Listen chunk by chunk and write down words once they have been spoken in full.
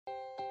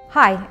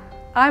Hi,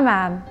 I'm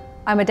Anne.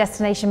 I'm a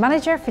destination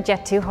manager for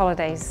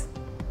Jet2holidays.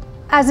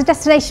 As a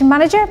destination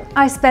manager,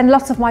 I spend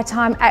lots of my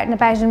time out and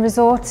about in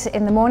resorts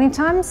in the morning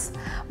times.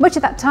 Much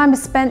of that time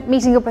is spent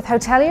meeting up with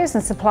hoteliers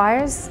and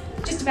suppliers.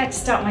 Just about to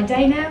start my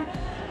day now.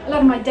 A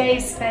lot of my day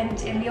is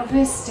spent in the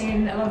office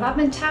doing a lot of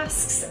admin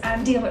tasks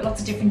and dealing with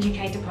lots of different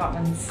UK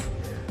departments.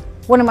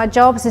 One of my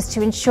jobs is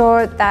to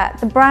ensure that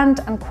the brand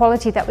and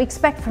quality that we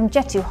expect from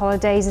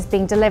Jet2holidays is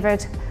being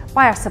delivered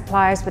by our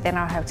suppliers within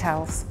our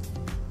hotels.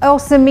 I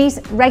also meet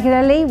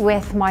regularly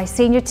with my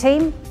senior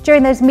team.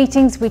 During those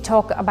meetings, we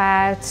talk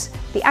about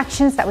the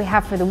actions that we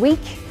have for the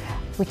week.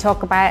 We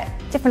talk about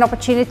different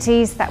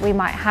opportunities that we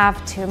might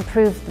have to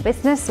improve the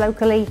business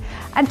locally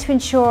and to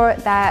ensure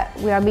that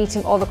we are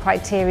meeting all the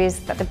criteria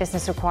that the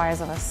business requires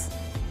of us.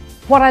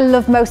 What I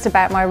love most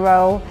about my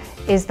role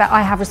is that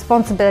I have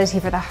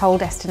responsibility for the whole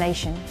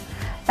destination.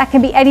 That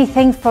can be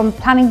anything from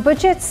planning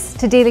budgets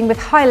to dealing with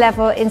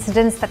high-level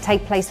incidents that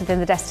take place within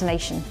the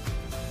destination.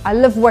 I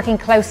love working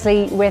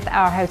closely with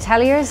our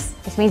hoteliers.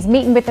 This means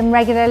meeting with them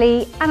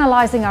regularly,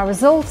 analysing our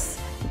results,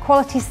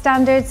 quality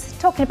standards,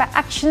 talking about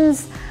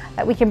actions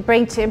that we can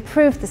bring to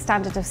improve the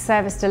standard of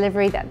service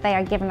delivery that they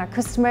are giving our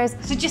customers.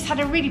 So just had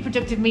a really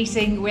productive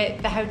meeting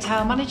with the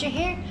hotel manager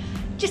here.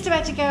 Just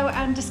about to go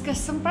and discuss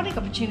some branding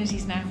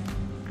opportunities now.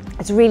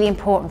 It's really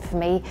important for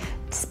me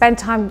to spend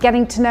time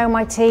getting to know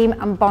my team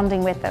and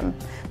bonding with them.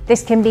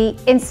 This can be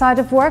inside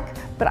of work,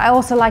 but I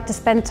also like to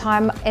spend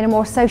time in a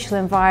more social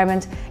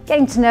environment,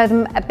 getting to know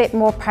them a bit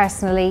more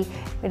personally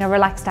in a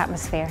relaxed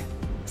atmosphere.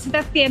 So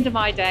that's the end of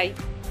my day.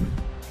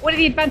 One of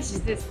the advantages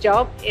of this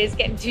job is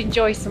getting to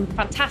enjoy some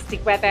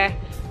fantastic weather,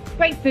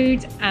 great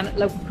food and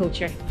local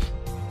culture.